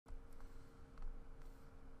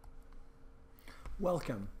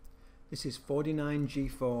Welcome. This is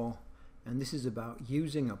 49G4 and this is about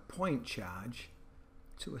using a point charge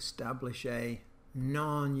to establish a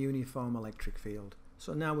non-uniform electric field.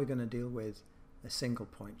 So now we're going to deal with a single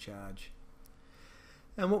point charge.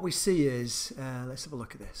 And what we see is, let's have a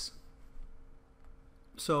look at this.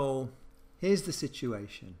 So here's the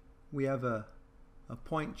situation. We have a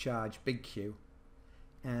point charge, big Q,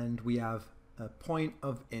 and we have a point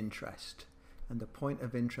of interest. And the point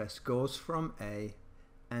of interest goes from A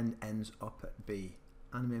and ends up at B.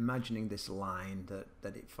 And I'm imagining this line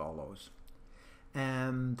that it follows.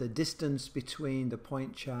 The distance between the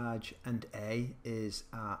point charge and A is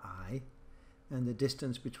Ri, and the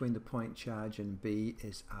distance between the point charge and B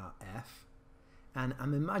is Rf. And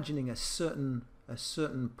I'm imagining a certain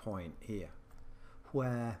point here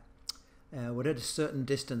where we're at a certain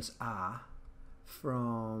distance r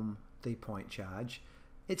from the point charge.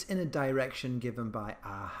 It's in a direction given by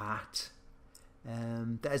r hat.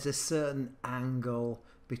 There's a certain angle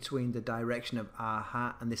between the direction of r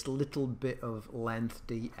hat and this little bit of length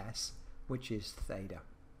ds, which is theta.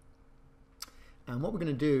 And what we're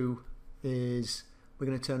going to do is we're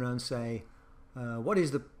going to turn around and say what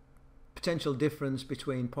is the potential difference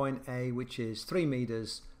between point A, which is 3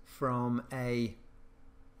 meters, from a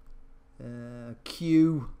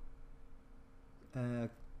q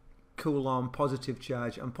Coulomb positive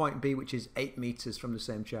charge, and point B, which is 8 meters from the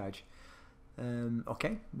same charge.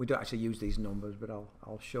 Okay, we don't actually use these numbers, but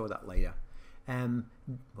I'll show that later.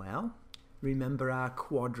 Well, remember our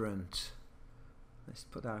quadrant. Let's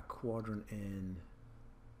put our quadrant in.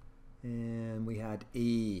 And we had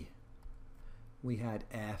E, we had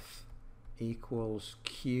F equals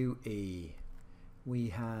QE, we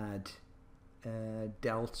had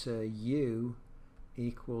delta U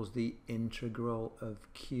equals the integral of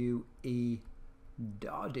QE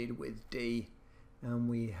dotted with D, and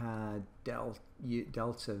we had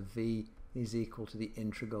delta V is equal to the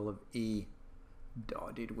integral of E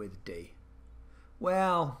dotted with D.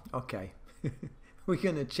 Well, okay. We're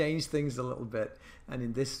going to change things a little bit, and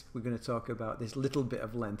in this we're going to talk about this little bit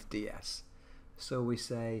of length ds. So we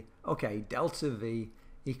say, okay, delta V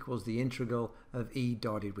equals the integral of E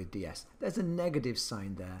dotted with ds. There's a negative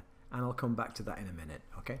sign there, and I'll come back to that in a minute.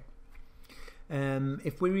 Okay.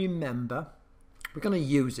 If we remember, we're going to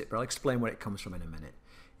use it, but I'll explain where it comes from in a minute.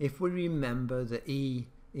 If we remember that E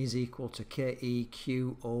is equal to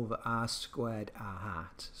KEQ over R squared R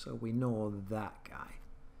hat, so we know that guy,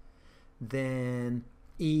 then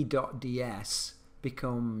E dot ds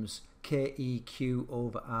becomes KEQ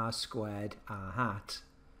over R squared R hat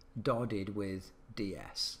dotted with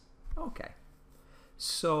ds. Okay,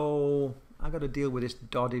 so I got to deal with this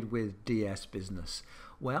dotted with ds business.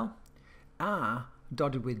 Well, R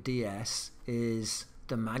dotted with ds is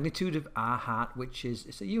the magnitude of R hat, which is,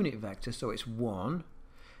 it's a unit vector, so it's 1,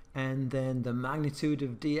 and then the magnitude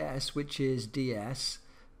of ds, which is ds,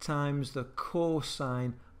 times the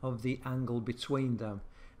cosine of the angle between them,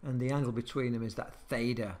 and the angle between them is that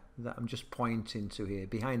theta that I'm just pointing to here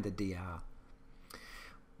behind the dr.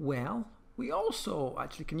 Well, we also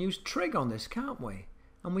actually can use trig on this, can't we?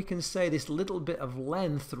 And we can say this little bit of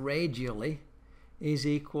length radially is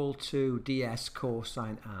equal to ds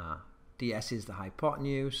cosine r. ds is the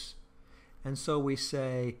hypotenuse, and so we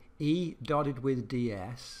say E dotted with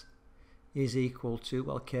ds is equal to,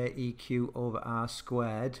 well, KEQ over r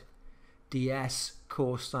squared ds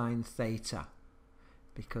cosine theta,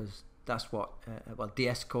 because that's what, well,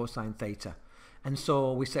 ds cosine theta. And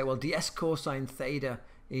so we say, well, ds cosine theta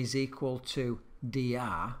is equal to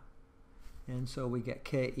dr, and so we get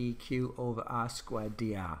KEQ over r squared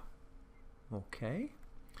dr. Okay,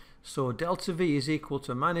 so delta V is equal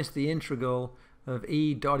to minus the integral of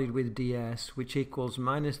E dotted with ds, which equals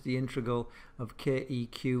minus the integral of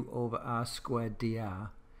KEQ over r squared dr,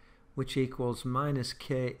 which equals minus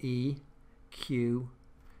KEQ,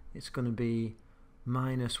 it's going to be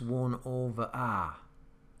minus 1 over r,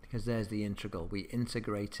 because there's the integral. We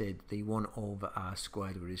integrated the 1 over r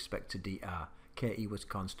squared with respect to dr. Ke was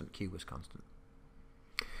constant, q was constant.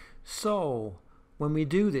 So when we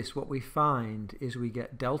do this, what we find is we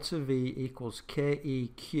get delta V equals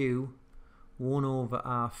KEQ 1 over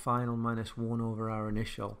r final minus 1 over r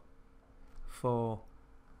initial for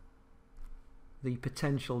the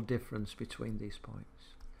potential difference between these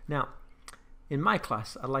points. Now, in my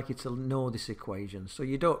class, I'd like you to know this equation, so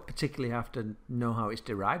you don't particularly have to know how it's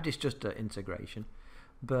derived, it's just an integration,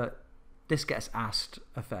 but this gets asked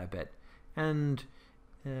a fair bit. And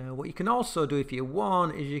what you can also do if you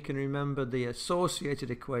want is you can remember the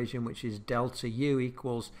associated equation, which is delta U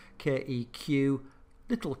equals KEQ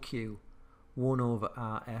little q 1 over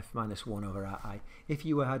Rf minus 1 over Ri. If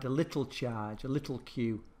you had a little charge, a little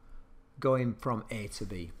q, going from A to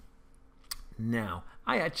B. Now,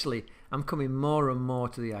 I'm coming more and more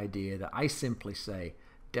to the idea that I simply say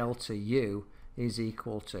delta U is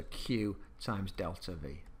equal to Q times delta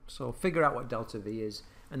V. So figure out what delta V is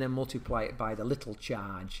and then multiply it by the little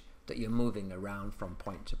charge that you're moving around from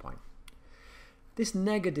point to point. This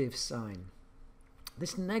negative sign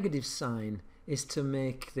is to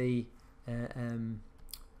make the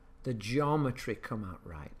geometry come out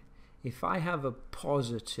right. If I have a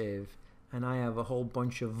positive and I have a whole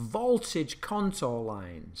bunch of voltage contour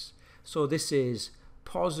lines, so this is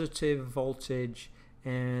positive voltage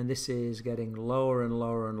and this is getting lower and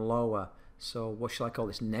lower and lower, so what shall I call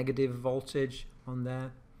this, negative voltage on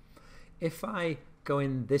there. If I go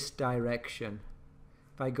in this direction,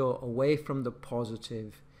 if I go away from the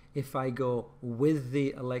positive, if I go with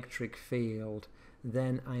the electric field,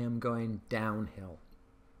 then I am going downhill.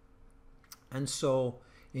 And so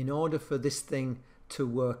in order for this thing to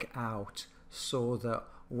work out so that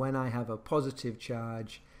when I have a positive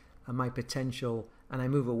charge and my potential, and I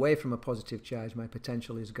move away from a positive charge, my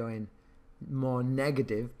potential is going more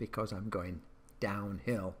negative because I'm going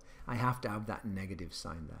downhill, I have to have that negative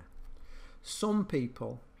sign there. Some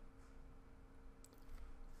people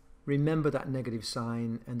remember that negative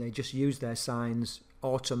sign and they just use their signs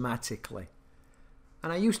automatically.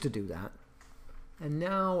 And I used to do that. And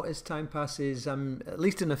now as time passes, I'm at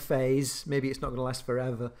least in a phase, maybe it's not going to last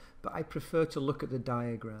forever, but I prefer to look at the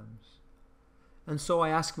diagrams. And so I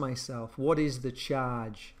ask myself, what is the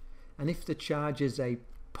charge? And if the charge is a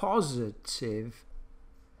positive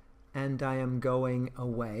and I am going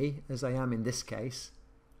away, as I am in this case,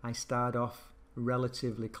 I start off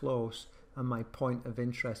relatively close and my point of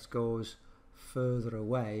interest goes further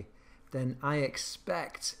away, then I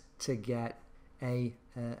expect to get a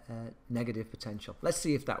negative potential. Let's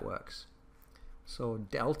see if that works. So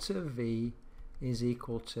delta V is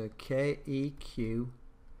equal to KEQ.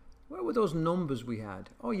 Where were those numbers we had?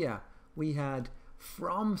 Oh yeah, we had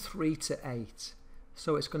from 3 to 8.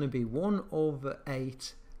 So it's going to be 1 over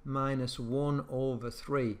 8 minus 1 over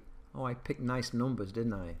 3. Oh, I picked nice numbers,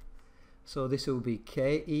 didn't I? So this will be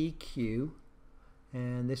KEQ,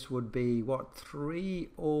 and this would be what, 3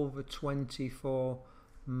 over 24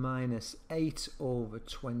 minus 8 over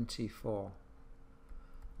 24,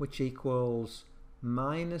 which equals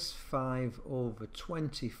minus 5 over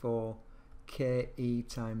 24 KE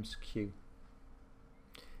times Q.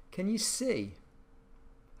 Can you see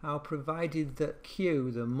how, provided that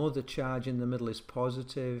Q, the mother charge in the middle, is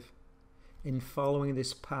positive, in following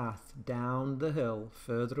this path down the hill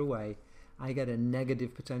further away, I get a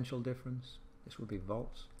negative potential difference? This would be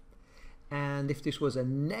volts. And if this was a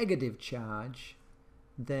negative charge,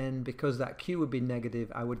 then because that Q would be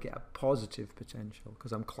negative, I would get a positive potential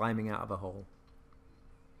because I'm climbing out of a hole.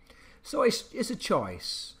 So it's a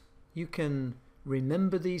choice. You can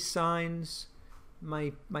remember these signs.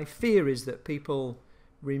 My fear is that people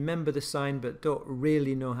remember the sign but don't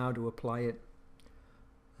really know how to apply it.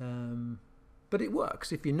 But it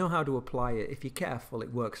works. If you know how to apply it, if you're careful,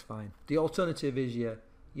 it works fine. The alternative is you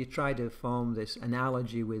try to form this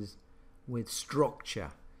analogy with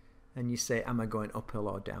structure, and you say, am I going uphill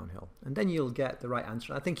or downhill? And then you'll get the right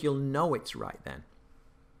answer. I think you'll know it's right then.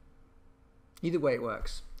 Either way it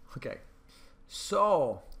works. Okay,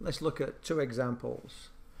 so let's look at 2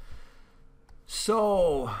 examples.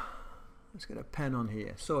 So let's get a pen on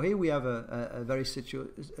here. So here we have a very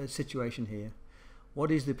situation here. What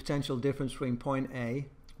is the potential difference between point A,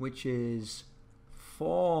 which is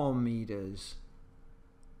 4 meters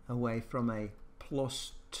away from a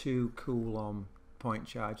plus 2 Coulomb point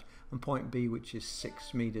charge, and point B, which is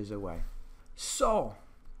 6 meters away? So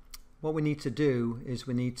what we need to do is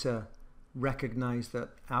we need to recognize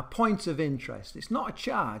that our point of interest, it's not a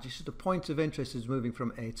charge, it's just a point of interest, is moving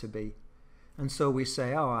from A to B. And so we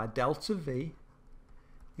say, oh, our delta V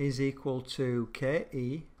is equal to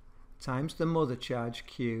KE times the mother charge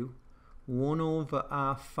Q, 1 over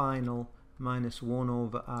R final minus 1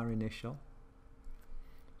 over R initial.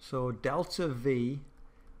 So delta V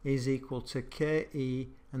is equal to KE,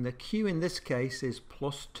 and the Q in this case is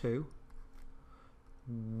plus 2,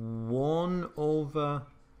 1 over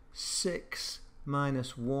 6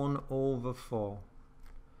 minus 1 over 4.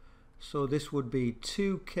 So this would be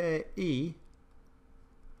 2KE.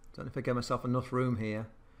 Don't know if I get myself enough room here.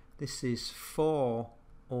 This is 4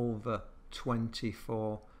 over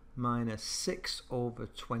 24 minus 6 over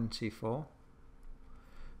 24.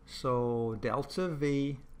 So delta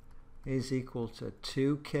V is equal to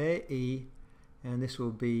 2KE, and this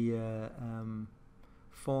will be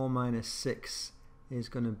 4 minus 6 is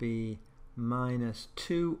going to be minus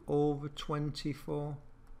 2 over 24,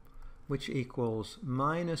 which equals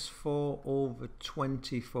minus 4 over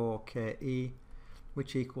 24 KE,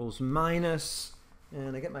 which equals minus,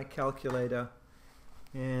 and I get my calculator,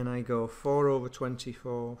 and I go 4 over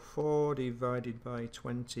 24, 4 divided by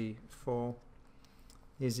 24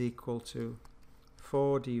 is equal to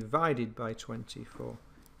 4 divided by 24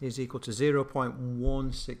 is equal to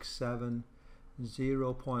 0.167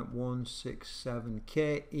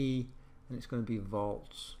 KE, and it's going to be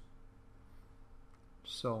volts.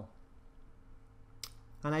 So,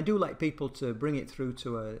 and I do like people to bring it through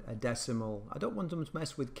to a decimal. I don't want them to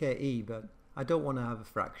mess with KE, but I don't want to have a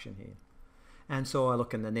fraction here. And so I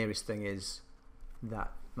look, and the nearest thing is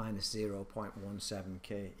that minus 0.17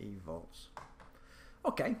 KE volts.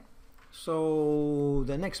 Okay, so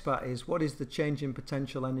the next part is, what is the change in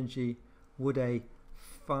potential energy would a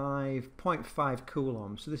 0.5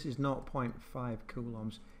 coulombs, so this is 0.5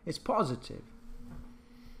 coulombs, it's positive.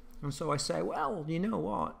 And so I say, well, you know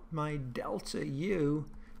what, my delta U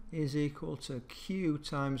is equal to Q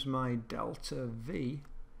times my delta V,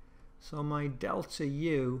 so my delta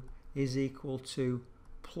U is equal to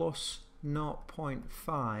plus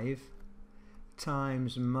 0.5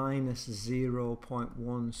 times minus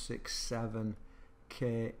 0.167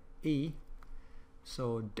 KE.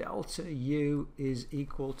 So delta U is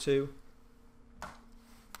equal to,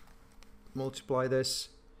 multiply this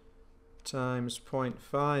times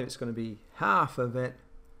 0.5, it's going to be half of it,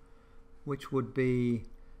 which would be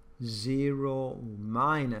 0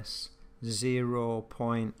 minus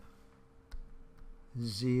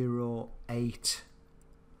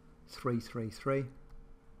 0.08333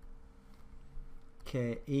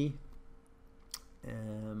 KE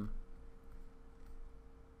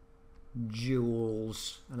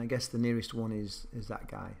joules, and I guess the nearest one is that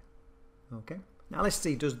guy. Okay, now let's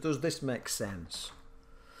see, does this make sense?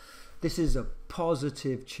 This is a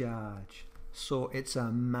positive charge, so it's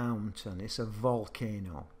a mountain, it's a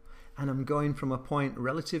volcano, and I'm going from a point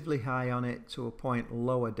relatively high on it to a point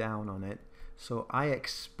lower down on it, so I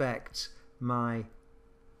expect my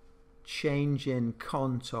change in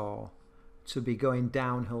contour to be going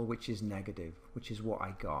downhill, which is negative, which is what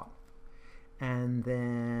I got. And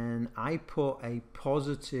then I put a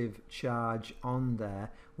positive charge on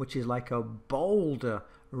there, which is like a boulder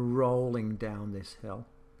rolling down this hill.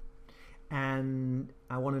 And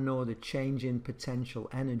I want to know the change in potential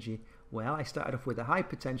energy. Well, I started off with a high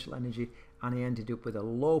potential energy and I ended up with a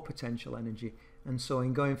low potential energy. And so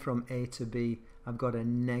in going from A to B, I've got a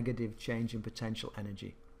negative change in potential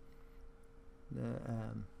energy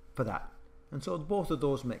for that. And so both of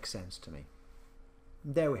those make sense to me.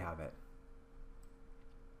 There we have it.